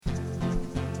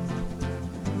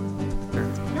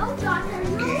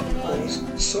Okay,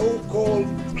 so-called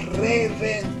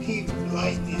preventive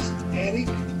blindness. Eric,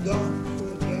 don't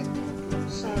forget to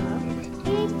say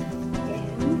preventive.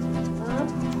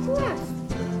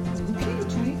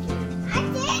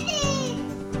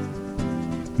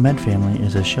 Med Family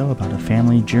is a show about a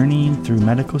family journeying through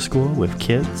medical school with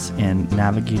kids and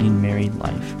navigating married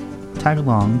life. Tag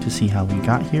along to see how we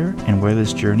got here and where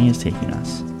this journey is taking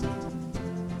us.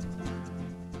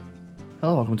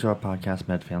 Hello, welcome to our podcast,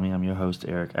 Med Family. I'm your host,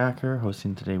 Eric Acker,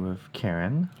 hosting today with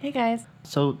Karen. Hey, guys.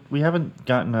 So we haven't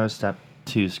gotten our Step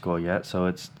 2 score yet, so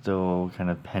it's still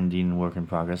kind of pending, work in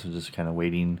progress. We're just kind of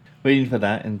waiting for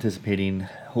that, anticipating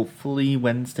hopefully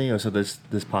Wednesday, or so this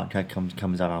podcast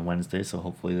comes out on Wednesday, so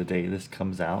hopefully the day this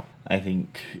comes out. I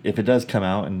think if it does come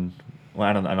out, and well,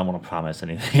 I don't want to promise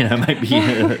anything. I might be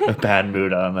in a bad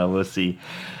mood. I don't know. We'll see.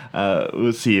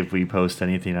 We'll see if we post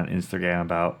anything on Instagram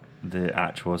about the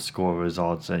actual score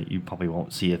results. You probably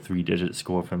won't see a 3-digit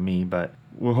score from me, but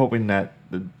we're hoping that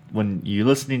when you're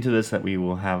listening to this, that we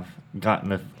will have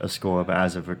gotten a score. But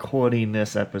as of recording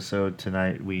this episode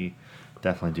tonight, we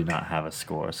definitely do not have a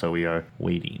score, so we are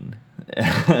waiting.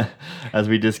 As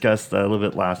we discussed a little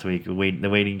bit last week, the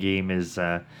waiting game is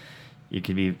it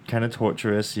can be kind of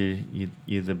torturous. You're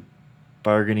either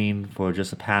bargaining for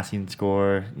just a passing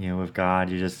score, with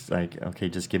God. You're just like, okay,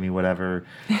 just give me whatever,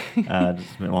 as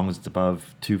long as it's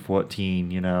above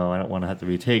 214. I don't want to have to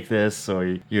retake this.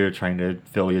 Or you're trying to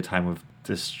fill your time with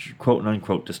quote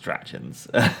unquote distractions.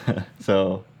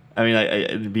 So I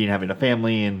mean, having a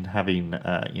family and having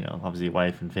obviously a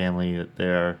wife and family,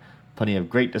 there are plenty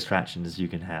of great distractions you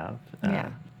can have.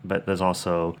 Yeah. But there's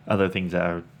also other things that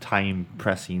are time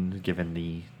pressing given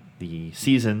the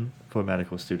season for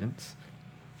medical students.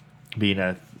 Being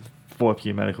a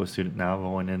fourth-year medical student now,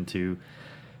 going into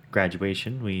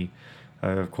graduation, we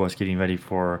are, of course, getting ready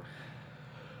for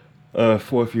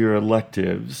fourth-year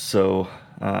electives. So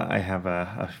I have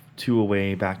a 2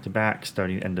 away back-to-back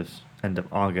starting end of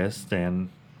August, and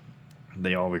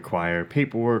they all require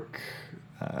paperwork,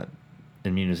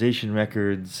 immunization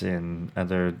records, and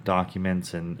other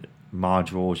documents and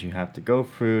modules you have to go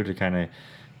through to kind of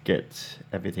get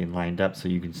everything lined up so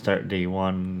you can start day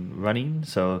one running.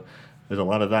 So there's a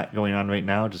lot of that going on right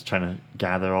now, just trying to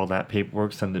gather all that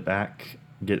paperwork, send it back,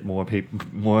 get more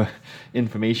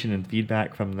information and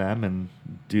feedback from them, and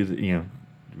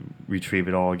retrieve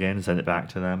it all again, send it back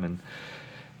to them. And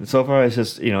so far it's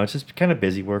just kind of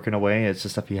busy working away. It's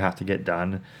just stuff you have to get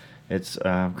done. It's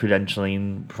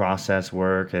credentialing process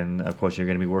work, and of course you're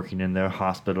going to be working in their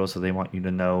hospital, so they want you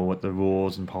to know what the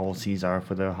rules and policies are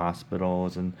for their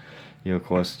hospitals, and you're of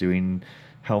course doing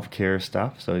healthcare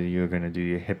stuff, so you're going to do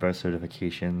your HIPAA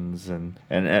certifications, and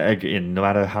again, no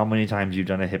matter how many times you've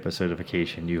done a HIPAA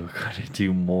certification, you're going to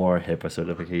do more HIPAA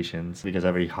certifications, because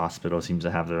every hospital seems to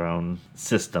have their own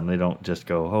system. They don't just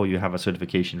go, oh, you have a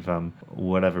certification from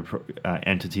whatever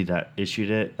entity that issued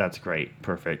it. That's great,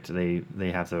 perfect. They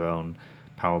have their own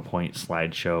PowerPoint,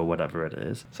 slideshow, whatever it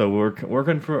is. So we're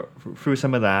working through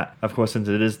some of that. Of course, since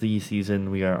it is the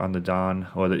season, we are on the dawn,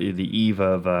 or the eve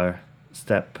of the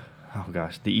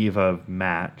eve of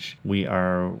match. We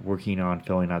are working on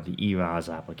filling out the ERAS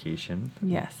application.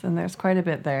 Yes, and there's quite a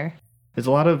bit there. There's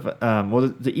a lot of,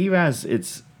 the ERAS,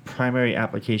 its primary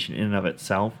application in and of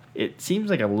itself, it seems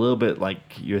like a little bit like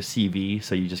your CV,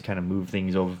 so you just kind of move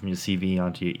things over from your CV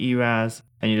onto your ERAS,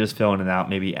 and you're just filling it out,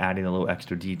 maybe adding a little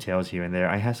extra details here and there.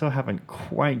 I still haven't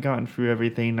quite gotten through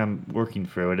everything. I'm working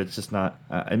through it. It's just not,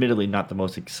 admittedly, not the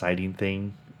most exciting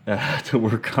thing to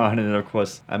work on, and of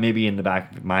course maybe in the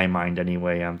back of my mind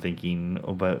anyway, I'm thinking,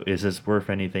 but is this worth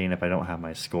anything if I don't have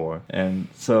my score? And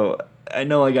so I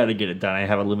know I got to get it done. I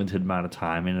have a limited amount of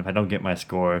time, and if I don't get my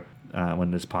score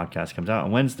when this podcast comes out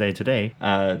on Wednesday today,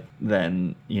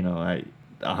 then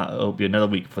it'll be another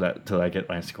week for that till I get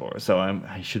my score. So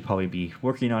I should probably be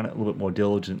working on it a little bit more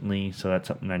diligently, so that's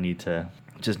something I need to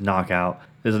just knock out.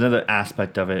 There's another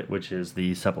aspect of it, which is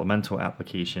the supplemental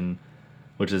application,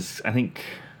 which is, I think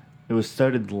it was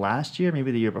started last year,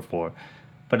 maybe the year before.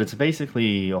 But it's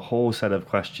basically a whole set of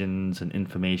questions and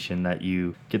information that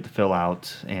you get to fill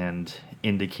out and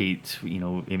indicate,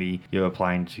 maybe you're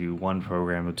applying to one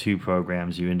program or 2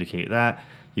 programs, you indicate that.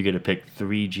 You get to pick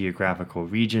 3 geographical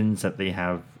regions that they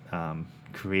have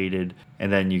created,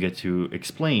 and then you get to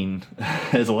explain.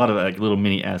 There's a lot of little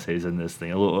mini essays in this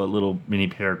thing, a little mini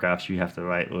paragraphs you have to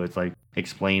write, where it's like,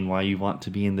 explain why you want to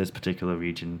be in this particular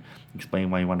region,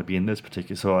 explain why you want to be in this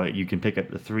particular, so you can pick up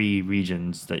the 3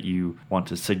 regions that you want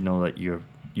to signal that you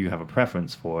have a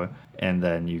preference for, and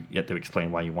then you get to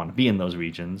explain why you want to be in those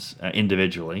regions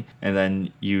individually. And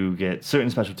then you get certain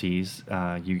specialties.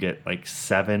 You get like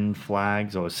 7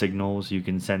 flags or signals you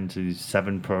can send to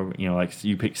 7 like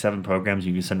you pick 7 programs.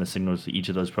 You can send the signals to each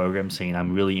of those programs saying,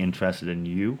 I'm really interested in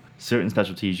you. Certain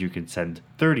specialties you can send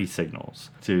 30 signals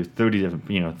to 30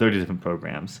 different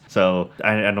programs. So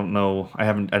I don't know.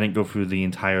 I didn't go through the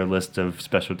entire list of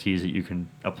specialties that you can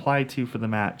apply to for the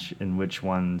match and which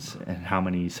ones and how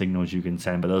many signals you can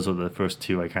send, but those are the first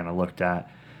 2 I kind of looked at.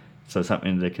 So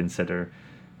something to consider.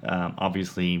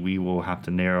 Obviously, we will have to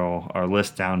narrow our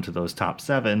list down to those top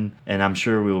 7, and I'm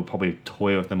sure we will probably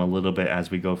toy with them a little bit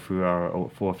as we go through our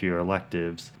 4th year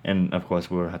electives. And of course,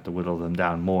 we'll have to whittle them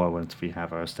down more once we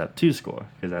have our Step 2 score,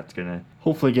 because that's going to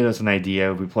hopefully get us an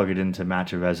idea. If we plug it into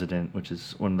Match a Resident, which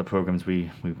is one of the programs we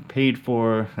paid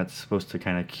for, that's supposed to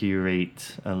kind of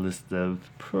curate a list of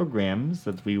programs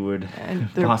that we would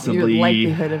possibly... Your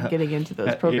likelihood of getting into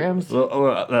those programs?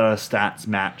 Or stats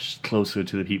match closer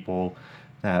to the people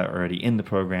that are already in the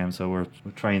program. So we're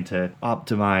trying to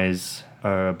optimize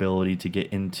our ability to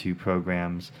get into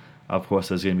programs. Of course,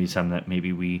 there's going to be some that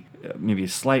maybe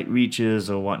slight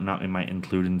reaches or whatnot we might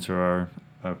include into our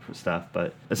stuff.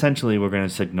 But essentially, we're going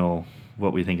to signal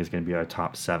what we think is going to be our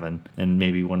top 7. And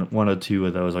maybe one or 2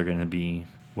 of those are going to be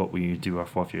what we do our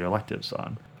 4th year electives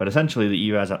on. But essentially, the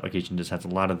ERAS application just has a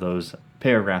lot of those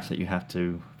paragraphs that you have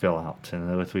to fill out. And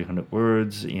there were 300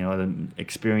 words, the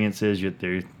experiences, you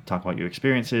talk about your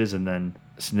experiences, and then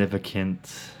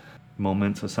significant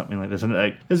moments or something like this.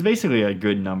 And there's basically a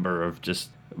good number of just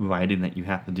writing that you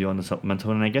have to do on the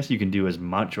supplemental. And I guess you can do as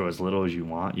much or as little as you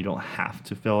want. You don't have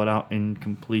to fill it out in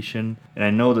completion. And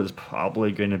I know there's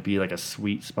probably going to be like a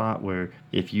sweet spot where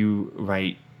if you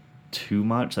write too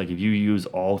much, like if you use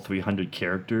all 300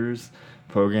 characters,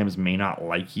 programs may not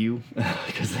like you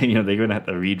because they're going to have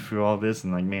to read through all this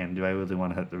and like, man, do I really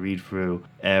want to have to read through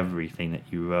everything that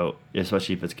you wrote,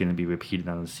 especially if it's going to be repeated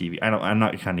on the CV. I'm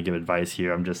not trying to give advice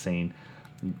here. I'm just saying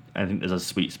I think there's a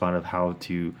sweet spot of how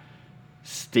to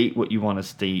state what you want to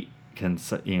state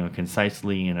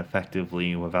concisely and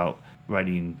effectively without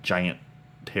writing giant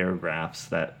paragraphs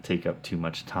that take up too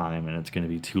much time and it's going to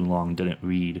be too long, didn't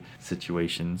read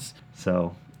situations.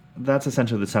 So that's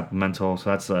essentially the supplemental.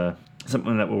 So that's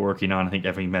something that we're working on. I think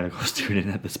every medical student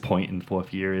at this point in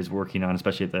 4th year is working on,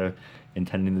 especially if they're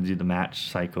intending to do the match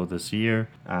cycle this year.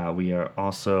 We are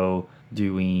also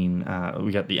doing,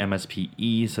 we got the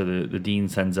MSPE, so the dean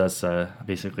sends us,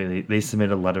 basically they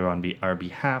submit a letter on our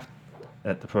behalf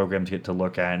that the programs get to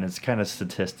look at, and it's kind of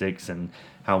statistics and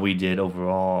how we did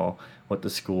overall, what the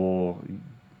school's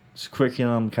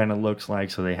curriculum kind of looks like,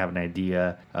 so they have an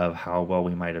idea of how well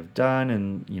we might have done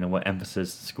and what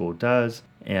emphasis the school does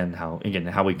and how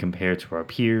we compare to our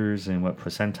peers and what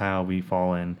percentile we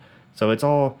fall in. So it's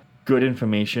all good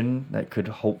information that could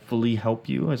hopefully help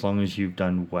you as long as you've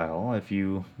done well. If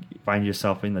you find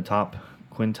yourself in the top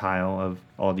quintile of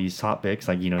all these topics,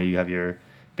 like you have your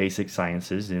basic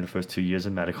sciences in the first 2 years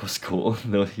of medical school,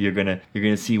 you're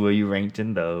gonna see where you ranked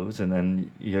in those, and then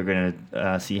you're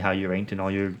gonna see how you ranked in all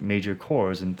your major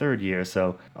cores in 3rd year.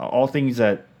 So all things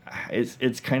that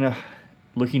it's kind of,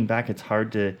 looking back, it's hard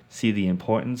to see the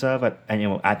importance of it,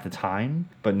 at the time.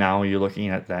 But now you're looking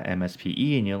at that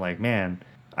MSPE and you're like, man,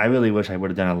 I really wish I would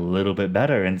have done a little bit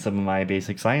better in some of my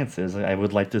basic sciences. I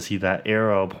would like to see that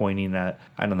arrow pointing at,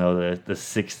 I don't know, the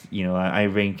sixth, I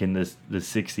rank in the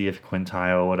 60th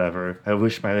quintile or whatever. I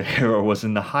wish my arrow was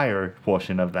in the higher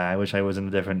portion of that. I wish I was in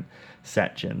a different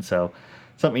section. So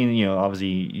something, obviously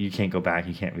you can't go back.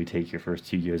 You can't retake your first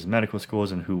 2 years of medical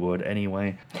schools, and who would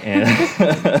anyway? And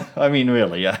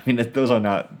those are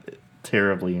not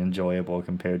terribly enjoyable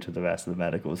compared to the rest of the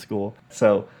medical school.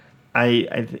 So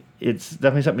it's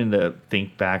definitely something to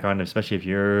think back on, especially if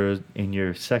you're in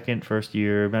your first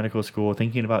year medical school,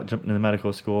 thinking about jumping into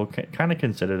medical school. Kind of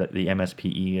consider that the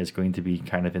MSPE is going to be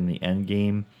kind of in the end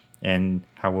game, and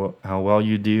how well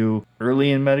you do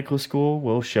early in medical school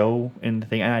will show in the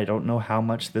thing. And I don't know how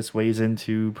much this weighs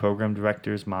into program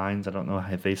directors' minds. I don't know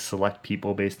if they select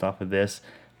people based off of this,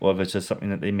 or if it's just something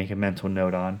that they make a mental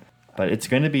note on. But it's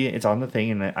on the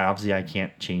thing, and obviously I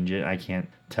can't change it. I can't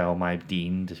tell my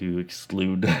dean to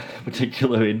exclude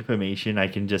particular information. I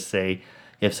can just say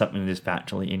if something is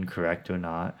factually incorrect or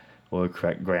not, or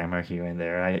correct grammar here and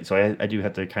there. I do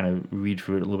have to kind of read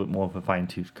through it a little bit more with a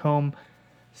fine-tooth comb,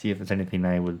 see if there's anything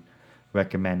I would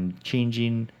recommend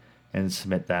changing, and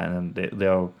submit that. And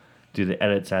they'll do the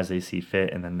edits as they see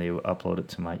fit, and then they will upload it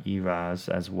to my ERAS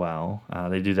as well.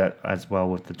 They do that as well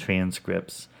with the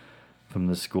transcripts from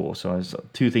the school. So there's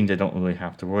two things I don't really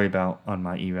have to worry about on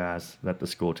my ERAS that the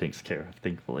school takes care of,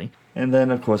 thankfully. And then,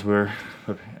 of course, we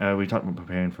talked about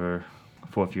preparing for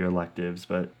fourth year electives,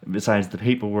 but besides the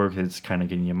paperwork, it's kind of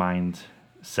getting your mind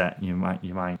set, your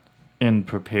mind and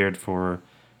prepared for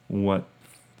what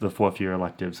the fourth year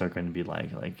electives are going to be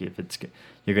like. Like if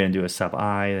you're going to do a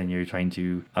sub-I, then you're trying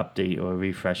to update or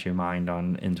refresh your mind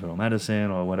on internal medicine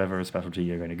or whatever specialty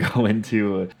you're going to go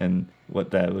into and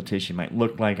what that rotation might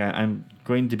look like. I'm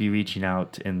going to be reaching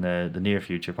out in the near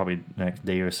future, probably next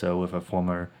day or so, with a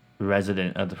former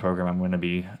resident of the program. I'm going to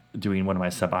be doing one of my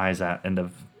sub-Is at end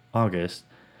of August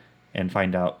and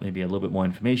find out maybe a little bit more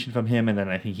information from him. And then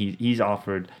I think he's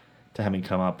offered to have me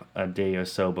come up a day or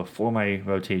so before my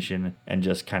rotation and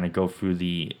just kind of go through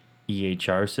the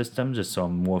EHR system just so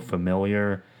I'm more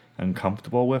familiar and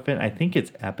comfortable with it. I think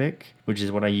it's Epic, which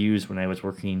is what I used when I was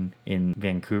working in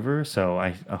Vancouver. So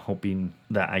I'm hoping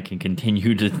that I can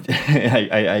continue to...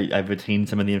 I've retained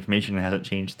some of the information. It hasn't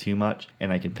changed too much,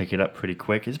 and I can pick it up pretty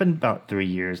quick. It's been about 3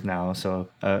 years now, so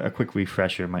a quick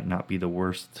refresher might not be the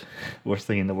worst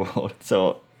thing in the world.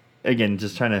 So again,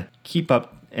 just trying to keep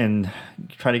up and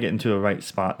try to get into a right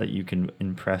spot that you can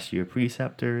impress your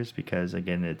preceptors, because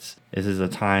again, this is a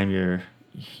time you're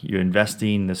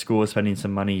investing, the school is spending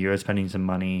some money, you're spending some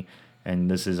money,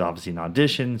 and this is obviously an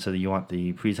audition, so that you want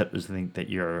the preceptors to think that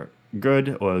you're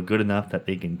good or good enough that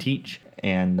they can teach,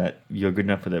 and that you're good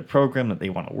enough for their program, that they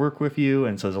want to work with you.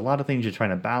 And so there's a lot of things you're trying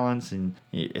to balance, and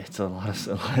it's a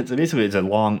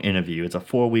long interview. It's a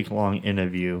 4-week long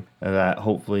interview that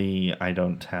hopefully I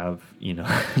don't have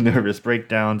nervous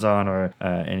breakdowns on or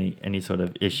any sort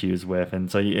of issues with.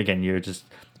 And so again, you're just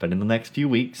spending the next few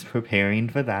weeks preparing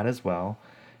for that as well.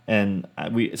 And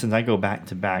since I go back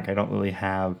to back, I don't really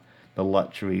have the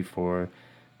luxury for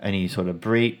any sort of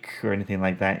break or anything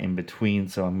like that in between,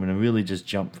 so I'm going to really just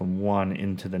jump from one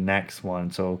into the next one.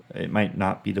 So it might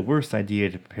not be the worst idea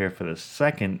to prepare for the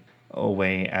second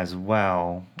OA as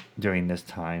well during this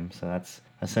time. So that's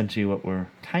essentially what we're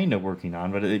kind of working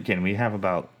on. But again, we have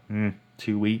about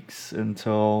 2 weeks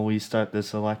until we start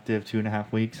this elective,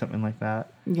 2.5 weeks, something like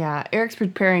that. Yeah, Eric's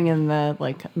preparing in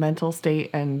the mental state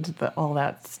and all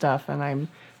that stuff, and I'm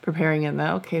preparing in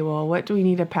the, okay, well, what do we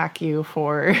need to pack you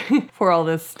for for all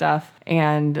this stuff?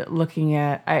 And looking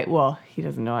at, he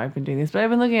doesn't know I've been doing this, but I've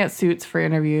been looking at suits for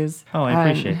interviews. Oh, I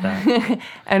appreciate that.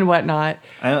 And whatnot.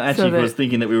 I actually was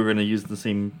thinking that we were going to use the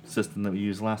same system that we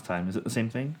used last time. Is it the same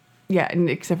thing? Yeah, and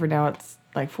except for now it's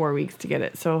like 4 weeks to get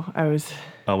it. So I was...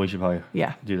 Oh, we should probably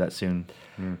do that soon.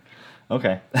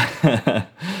 Okay.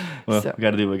 Well, we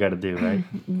got to do what we got to do, right?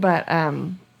 But,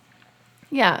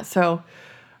 so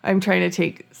I'm trying to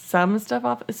take some stuff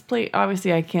off his plate.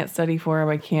 Obviously, I can't study for him.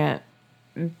 I can't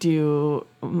do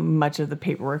much of the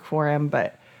paperwork for him,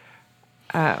 but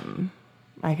I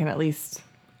can at least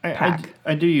pack.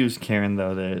 I do use Karen,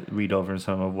 though, to read over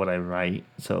some of what I write.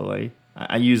 So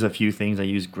I use a few things. I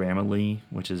use Grammarly,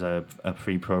 which is a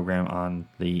free program on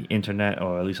the internet,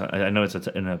 or at least I know it's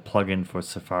in a plugin for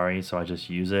Safari, so I just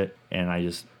use it, and I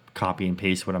just copy and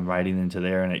paste what I'm writing into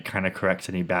there, and it kind of corrects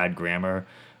any bad grammar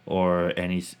or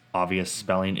any obvious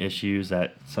spelling issues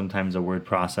that sometimes a word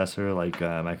processor like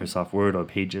Microsoft Word or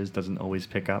Pages doesn't always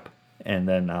pick up. And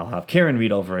then I'll have Karen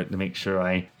read over it to make sure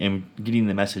I am getting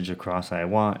the message across that I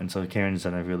want. And so Karen's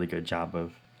done a really good job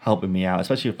of helping me out,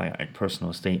 especially with my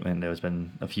personal statement. There's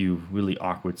been a few really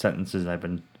awkward sentences I've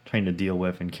been trying to deal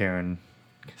with, and Karen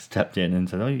stepped in and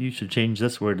said, oh, you should change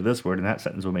this word to this word, and that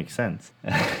sentence will make sense.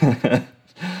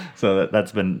 So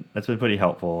that's been pretty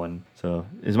helpful. And so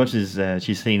as much as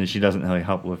she's saying that she doesn't really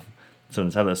help with some of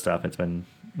this other stuff, it's been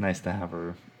nice to have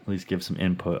her at least give some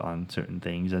input on certain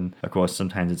things. And of course,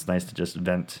 sometimes it's nice to just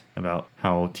vent about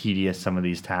how tedious some of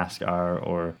these tasks are,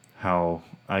 or how,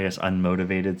 I guess,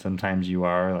 unmotivated sometimes you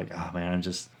are. Like, oh man,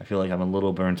 I feel like I'm a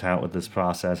little burnt out with this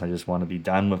process. I just want to be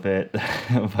done with it.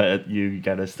 But you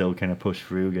gotta still kind of push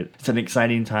through. It's an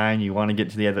exciting time. You want to get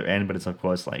to the other end, but it's of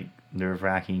course like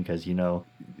nerve-wracking, because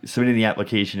submitting the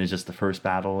application is just the first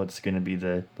battle. It's going to be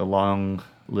the long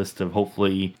list of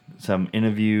hopefully some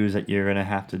interviews that you're going to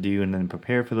have to do, and then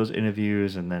prepare for those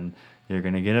interviews, and then you're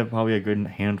going to get probably a good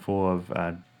handful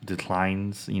of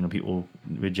declines, people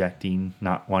rejecting,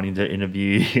 not wanting to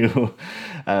interview you.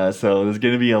 So there's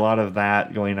going to be a lot of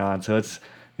that going on. So it's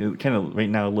kind of right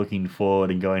now looking forward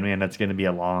and going, man, that's going to be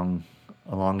a long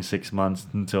 6 months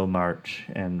until March.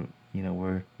 And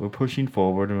we're pushing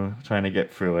forward, and we're trying to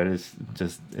get through it.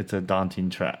 It's a daunting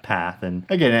path. And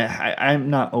again, I'm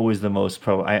not always the most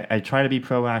I try to be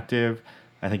proactive.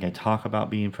 I think I talk about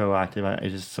being proactive. I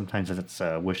just sometimes it's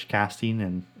wish casting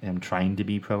and am trying to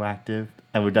be proactive.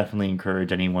 I would definitely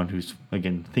encourage anyone who's,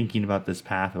 again, thinking about this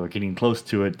path or getting close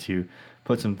to it to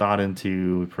put some thought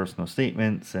into personal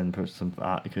statements and put some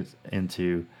thought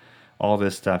into all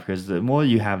this stuff, because the more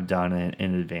you have done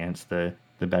in advance, the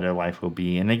better life will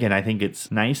be. And again, I think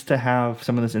it's nice to have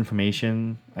some of this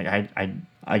information. Like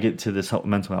I get to the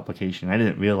supplemental application. I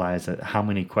didn't realize that how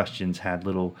many questions had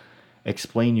little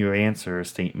explain your answer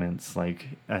statements. Like,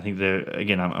 I think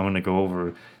again, I'm going to go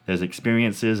over, there's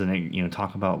experiences, and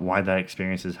talk about why that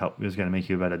experience is going to make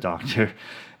you a better doctor.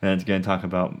 And it's going to talk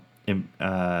about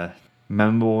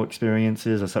memorable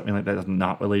experiences or something like that that's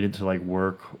not related to like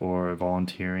work or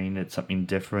volunteering. It's something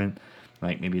different.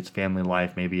 Like maybe it's family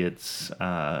life, maybe it's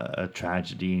a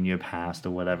tragedy in your past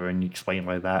or whatever, and you explain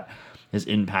why that has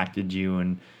impacted you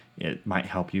and it might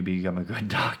help you become a good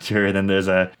doctor. And then there's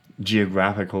a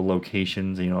geographical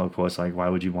locations, of course, like why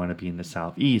would you want to be in the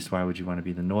southeast? Why would you want to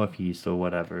be in the northeast or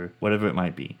whatever it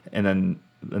might be? And then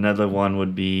another one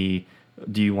would be,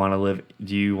 do you want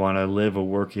to live or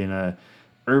work in a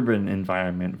urban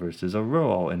environment versus a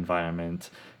rural environment?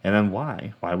 And then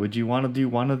why would you want to do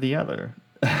one or the other?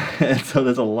 And so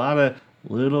there's a lot of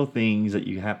little things that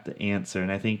you have to answer.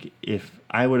 And I think if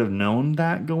I would have known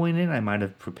that going in, I might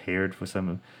have prepared for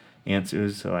some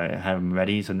answers so I have them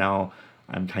ready. So now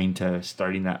I'm kind of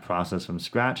starting that process from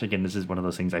scratch. Again, this is one of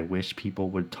those things I wish people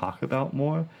would talk about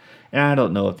more. And I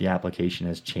don't know if the application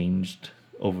has changed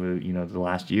over, the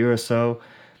last year or so.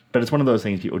 But it's one of those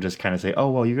things people just kind of say, oh,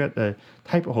 well, you got to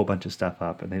type a whole bunch of stuff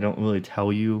up. And they don't really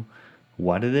tell you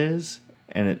what it is.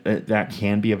 And that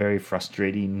can be a very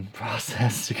frustrating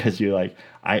process, because you're like,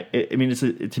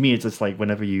 to me, it's just like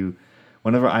whenever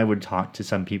I would talk to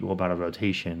some people about a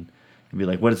rotation and be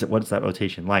like, what's that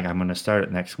rotation like? I'm going to start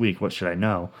it next week. What should I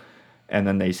know? And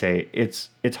then they say, it's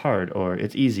hard, or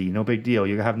it's easy, no big deal,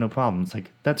 you have no problems.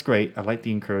 Like, that's great. I like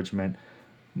the encouragement,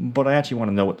 but I actually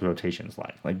want to know what the rotation is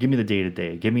like. Like, give me the day to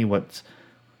day. Give me what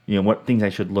things I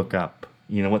should look up.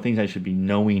 What things I should be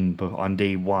knowing on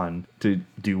day one to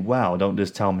do well. Don't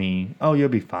just tell me, oh, you'll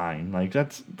be fine. Like,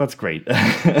 that's great.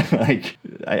 Like,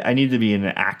 I need to be an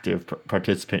active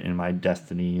participant in my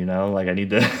destiny, Like, I need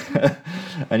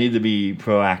to be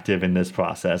proactive in this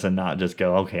process and not just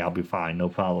go, okay, I'll be fine, no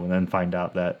problem, and then find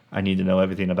out that I need to know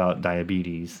everything about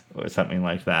diabetes or something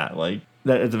like that. Like,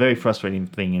 that is a very frustrating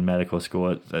thing in medical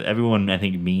school. Everyone, I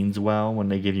think, means well when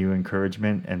they give you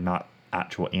encouragement and not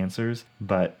actual answers,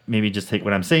 but maybe just take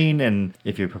what I'm saying, and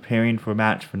if you're preparing for a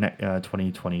match for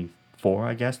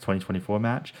 2024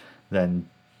 match, then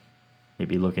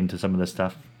maybe look into some of this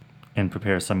stuff and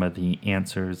prepare some of the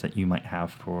answers that you might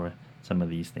have for some of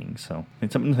these things. So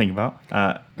it's something to think about.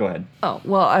 Go ahead. Oh,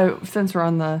 well, since we're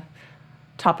on the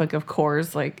topic of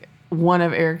cores, like one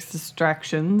of Eric's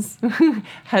distractions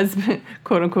has been,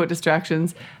 quote unquote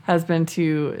distractions, has been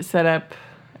to set up,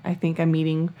 I think, a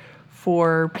meeting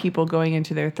for people going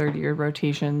into their third year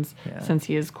rotations, since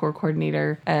he is core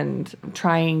coordinator, and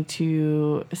trying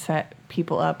to set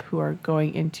people up who are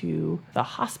going into the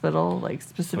hospital, like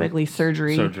specifically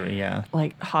surgery,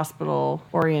 like hospital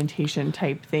orientation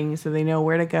type thing, so they know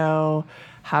where to go,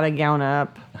 how to gown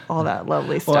up, all that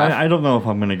lovely stuff. Well, I don't know if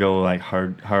I'm going to go like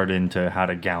hard into how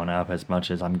to gown up as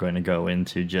much as I'm going to go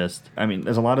into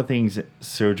there's a lot of things,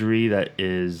 surgery, that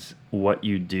is what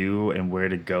you do and where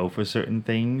to go for certain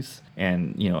things,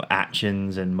 and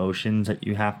actions and motions that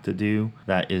you have to do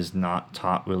that is not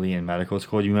taught really in medical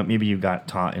school. Maybe you got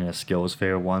taught in a skills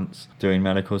fair once during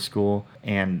medical school,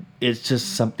 and it's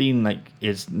just something like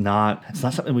it's not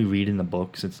something we read in the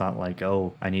books. It's not like,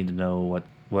 oh, I need to know what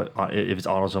if it's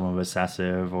autosomal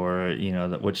recessive, or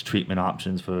which treatment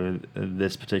options for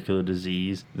this particular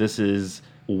disease. This is,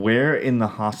 where in the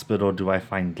hospital do I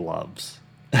find gloves?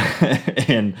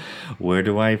 And where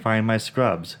do I find my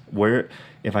scrubs?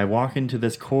 If I walk into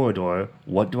this corridor,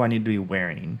 what do I need to be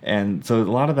wearing? And so a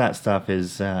lot of that stuff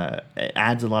it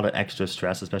adds a lot of extra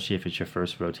stress, especially if it's your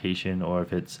first rotation or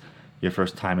if it's your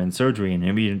first time in surgery, and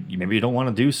maybe you don't want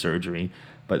to do surgery,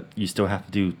 but you still have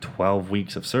to do 12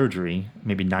 weeks of surgery,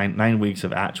 maybe 9 weeks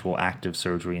of actual active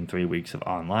surgery and 3 weeks of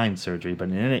online surgery. But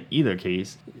in either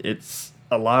case, it's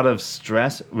a lot of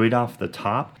stress right off the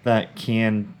top that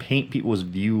can paint people's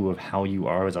view of how you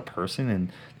are as a person.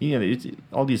 And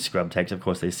all these scrub techs, of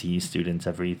course, they see students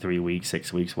every 3 weeks,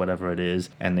 6 weeks, whatever it is,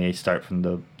 and they start from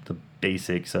the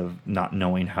basics of not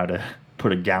knowing how to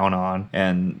put a gown on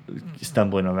and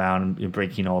stumbling around and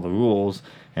breaking all the rules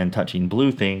and touching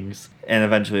blue things. And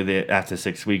eventually, after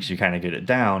 6 weeks, you kind of get it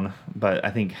down. But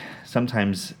I think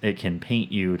sometimes it can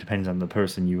paint you, depends on the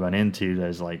person you run into,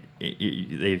 as like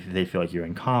they feel like you're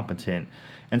incompetent.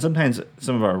 And sometimes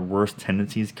some of our worst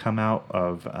tendencies come out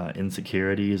of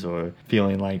insecurities or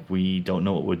feeling like we don't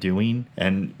know what we're doing.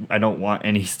 And I don't want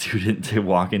any student to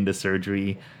walk into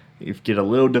surgery, get a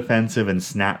little defensive and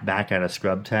snap back at a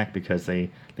scrub tech because they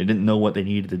didn't know what they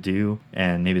needed to do,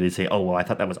 and maybe they say, "Oh, well, I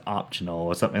thought that was optional,"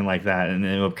 or something like that, and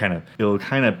it will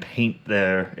kind of paint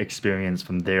their experience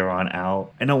from there on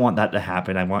out. I don't want that to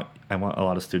happen. I want a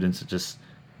lot of students to just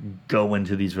go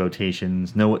into these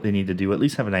rotations, know what they need to do, at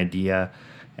least have an idea,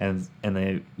 and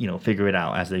they figure it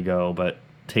out as they go. But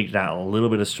take that a little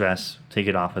bit of stress, take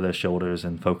it off of their shoulders,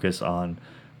 and focus on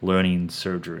learning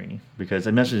surgery, because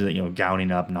I mentioned that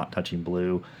gowning up, not touching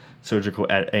blue, surgical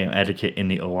etiquette in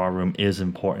the OR room is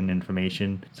important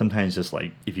information. Sometimes just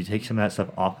like if you take some of that stuff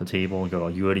off the table and go, "Oh,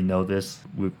 you already know this,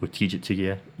 we'll teach it to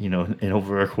you," in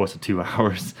over a course of 2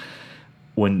 hours.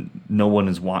 When no one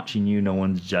is watching you, no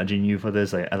one's judging you for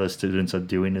this, like other students are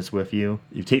doing this with you.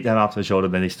 You take that off the shoulder,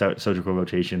 then they start surgical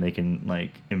rotation. They can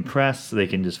impress. They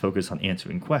can just focus on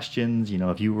answering questions.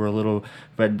 If you were a little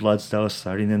red blood cell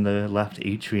starting in the left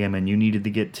atrium and you needed to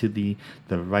get to the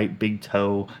right big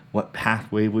toe, what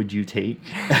pathway would you take?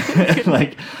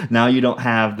 Now you don't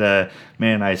have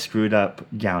man, I screwed up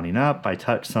gowning up. I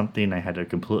touched something. I had to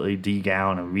completely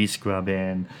de-gown and re-scrub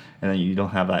in. And then you don't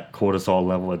have that cortisol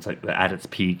level. It's at its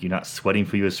peak. You're not sweating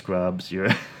for your scrubs.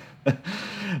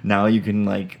 Now you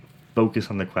can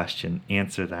focus on the question,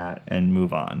 answer that, and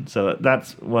move on. So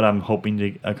that's what I'm hoping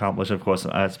to accomplish. Of course,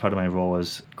 as part of my role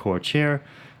as core chair,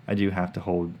 I do have to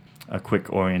hold a quick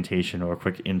orientation or a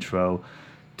quick intro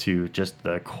to just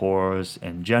the cores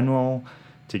in general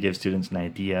to give students an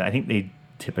idea. I think they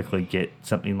typically get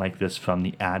something like this from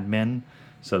the admin.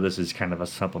 So this is kind of a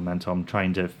supplemental. I'm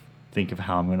trying to think of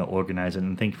how I'm going to organize it,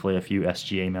 and thankfully a few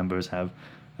SGA members have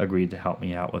agreed to help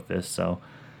me out with this. So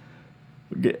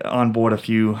get on board a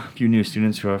few new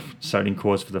students who are starting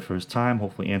course for the first time,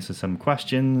 hopefully answer some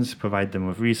questions, provide them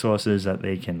with resources that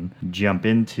they can jump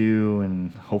into,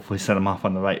 and hopefully set them off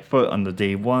on the right foot on the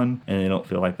day one, and they don't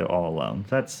feel like they're all alone.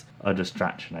 That's a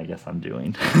distraction I guess I'm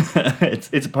doing.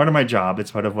 It's part of my job.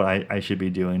 It's part of what I should be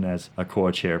doing as a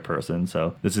core chairperson.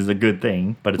 So this is a good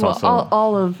thing, but it's also...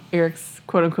 all of Eric's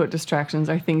quote-unquote distractions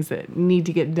are things that need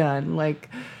to get done. Like...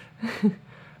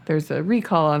 There's a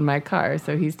recall on my car,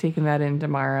 so he's taking that in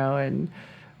tomorrow, and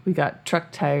we got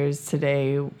truck tires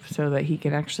today so that he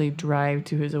can actually drive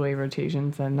to his away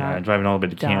rotations and not driving all the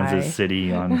way to Kansas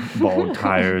City on bald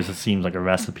tires. It seems like a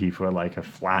recipe for a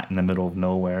flat in the middle of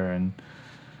nowhere, and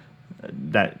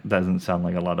that doesn't sound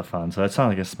like a lot of fun. So that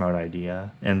sounds like a smart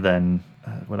idea. And then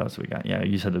what else we got? Yeah,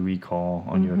 you said the recall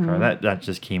on your car. That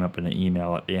just came up in an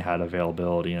email that they had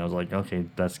availability, and I was like, okay,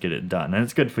 let's get it done. And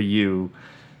it's good for you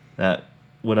that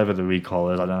whatever the recall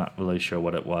is, I'm not really sure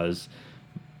what it was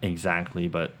exactly,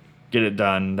 but get it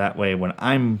done. That way, when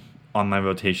I'm on my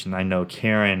rotation, I know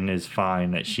Karen is fine,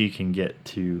 that she can get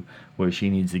to where she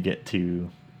needs to get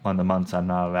to on the months I'm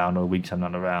not around or weeks I'm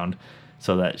not around,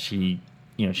 so that she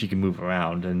can move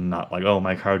around and not like, "Oh,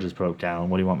 my car just broke down.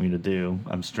 What do you want me to do?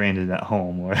 I'm stranded at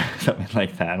home," or something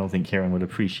like that. I don't think Karen would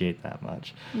appreciate that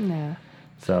much. No.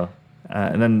 So,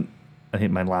 and then I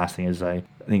think my last thing is I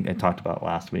think I talked about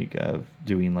last week of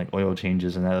doing oil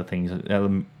changes and other things,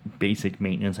 other basic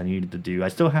maintenance I needed to do. I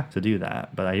still have to do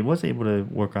that, but I was able to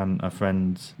work on a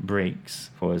friend's brakes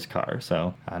for his car.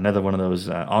 So another one of those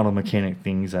auto mechanic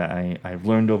things that I've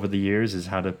learned over the years is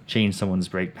how to change someone's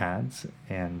brake pads.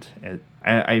 And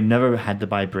I've never had to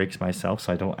buy brakes myself,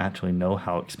 so I don't actually know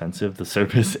how expensive the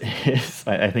service is.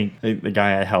 I think the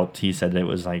guy I helped, he said it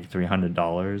was like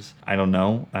 $300. I don't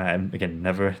know. Again,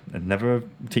 never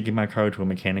taken my car to a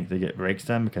mechanic to get brakes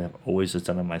done, because I've always just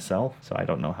done it myself. So I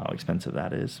don't know how expensive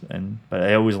that is. But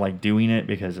I always like doing it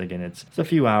because, again, it's a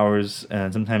few hours,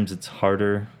 and sometimes it's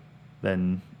harder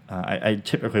than... I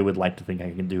typically would like to think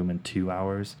I can do them in 2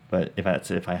 hours, but if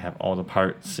I have all the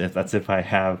parts, if I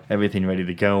have everything ready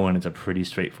to go and it's a pretty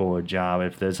straightforward job,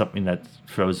 if there's something that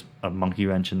throws a monkey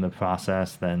wrench in the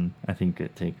process, then I think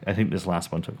this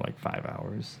last one took 5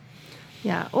 hours.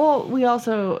 Yeah. Well, we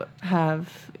also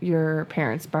have your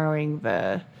parents borrowing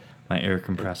my air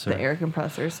compressor. The air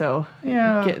compressor, so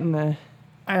yeah, getting the...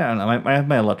 I don't know. I have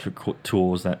my electric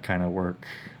tools that kind of work,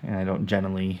 and I don't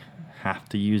generally have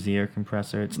to use the air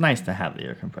compressor. It's nice to have the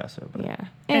air compressor, but yeah.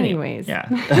 Anyways,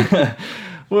 yeah,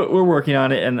 we're working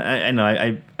on it, and I know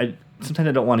I sometimes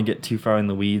I don't want to get too far in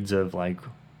the weeds of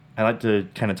I like to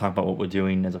kind of talk about what we're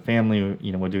doing as a family.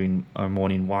 You know, we're doing our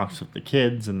morning walks with the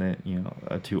kids, and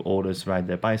our two oldest ride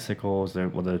their bicycles. They're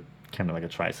kind of like a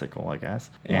tricycle, I guess.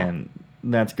 Yeah. And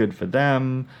that's good for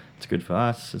them. It's good for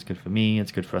us. It's good for me.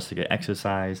 It's good for us to get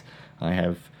exercise. I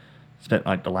have spent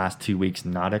like the last 2 weeks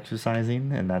not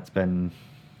exercising, and that's been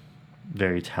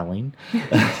very telling.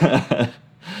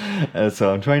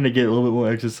 So I'm trying to get a little bit more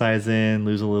exercise in,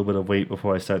 lose a little bit of weight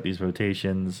before I start these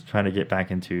rotations, trying to get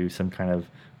back into some kind of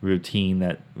routine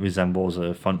that resembles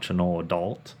a functional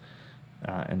adult,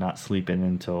 and not sleeping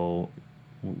until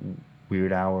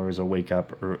weird hours or wake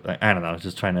up, or I don't know,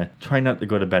 just try not to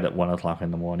go to bed at 1 o'clock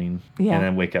in the morning and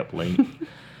then wake up late.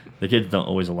 The kids don't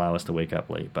always allow us to wake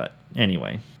up late, but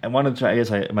anyway, I want to try. I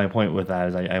guess my point with that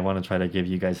is I want to try to give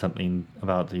you guys something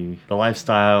about the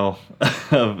lifestyle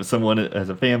of someone as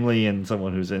a family and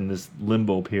someone who's in this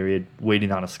limbo period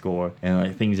waiting on a score, and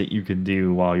like things that you can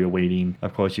do while you're waiting.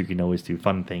 Of course, you can always do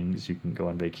fun things. You can go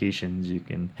on vacations. You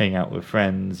can hang out with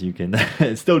friends. You can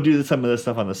still do some of this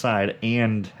stuff on the side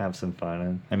and have some fun.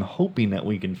 And I'm hoping that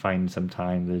we can find some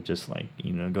time to just like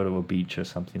go to a beach or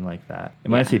something like that.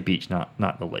 And when I say beach, not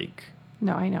the lake.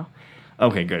 No, I know.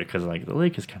 Okay, good, because like the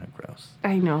lake is kind of gross.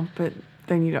 I know, but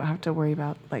then you don't have to worry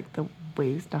about like the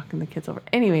waves knocking the kids over.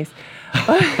 Anyways,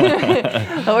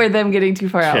 or them getting too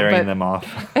far Carrying out. them off.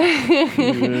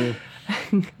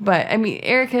 But I mean,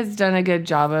 Eric has done a good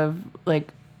job of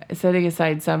like setting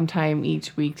aside some time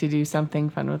each week to do something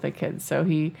fun with the kids. So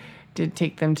he did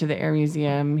take them to the Air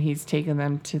Museum. He's taken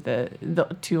them to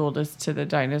the two oldest to the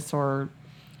dinosaur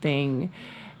thing.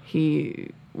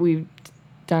 We've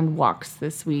done walks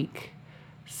this week.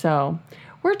 So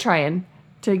we're trying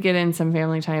to get in some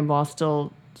family time while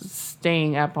still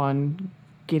staying up on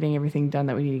getting everything done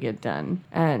that we need to get done.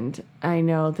 And I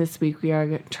know this week we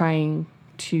are trying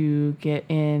to get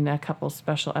in a couple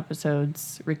special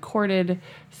episodes recorded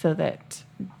so that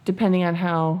depending on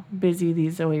how busy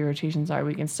these OA rotations are,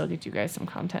 we can still get you guys some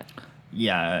content.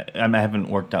 Yeah, I haven't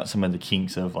worked out some of the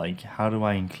kinks of like how do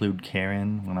I include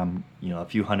Karen when I'm a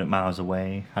few hundred miles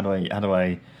away? How do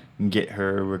I get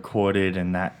her recorded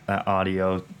and that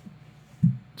audio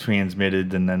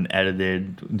transmitted and then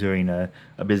edited during a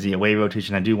busy away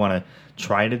rotation? I do want to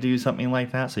try to do something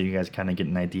like that so you guys kind of get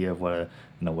an idea of what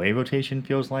an away rotation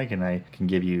feels like, and I can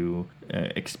give you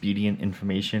expedient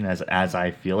information as I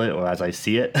feel it or as I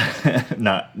see it,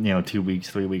 not 2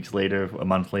 weeks, 3 weeks later, a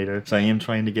month later. So I am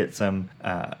trying to get some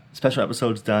special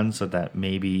episodes done so that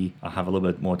maybe I'll have a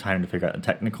little bit more time to figure out the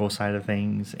technical side of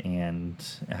things and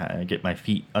get my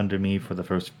feet under me for the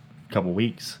first couple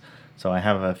weeks. So I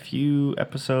have a few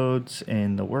episodes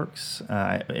in the works,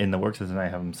 as in I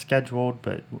have them scheduled,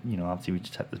 but obviously we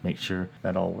just have to make sure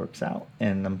that all works out.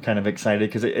 And I'm kind of excited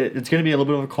because it's going to be a little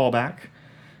bit of a callback,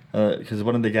 because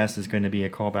one of the guests is going to be a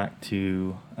callback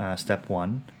to step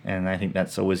 1, and I think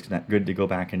that's always good to go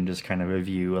back and just kind of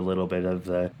review a little bit of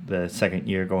the second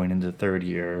year going into third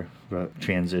year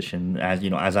transition.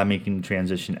 As I'm making the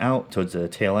transition out towards the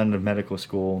tail end of medical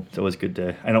school, it's always good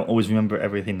to. I don't always remember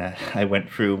everything that I went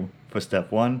through for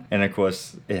step 1, and of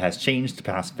course it has changed to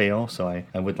pass fail, so I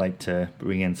would like to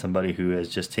bring in somebody who has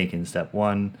just taken step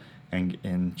 1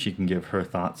 and she can give her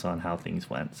thoughts on how things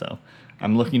went. So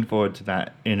I'm looking forward to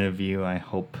that interview. I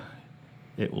hope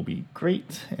it will be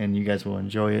great and you guys will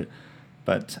enjoy it.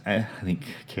 But I think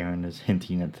Karen is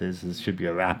hinting at this should be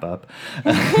a wrap up.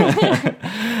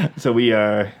 So we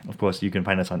are, of course, you can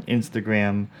find us on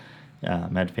Instagram,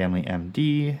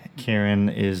 MedFamilyMD. Karen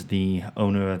is the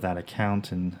owner of that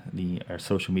account and our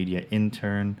social media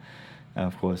intern.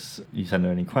 Of course, you send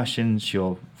her any questions,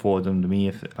 she'll forward them to me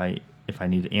if I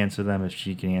need to answer them. If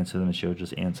she can answer them, she'll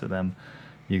just answer them.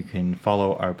 You can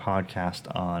follow our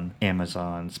podcast on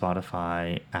Amazon,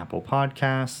 Spotify, Apple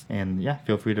Podcasts, and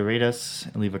feel free to rate us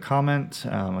and leave a comment.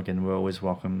 Again, we always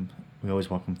welcome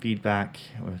feedback.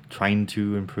 We're trying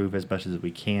to improve as much as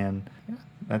we can.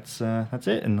 That's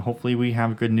it, and hopefully we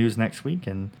have good news next week.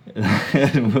 And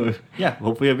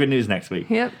hopefully we have good news next week.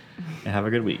 Yep. And have a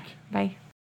good week. Bye.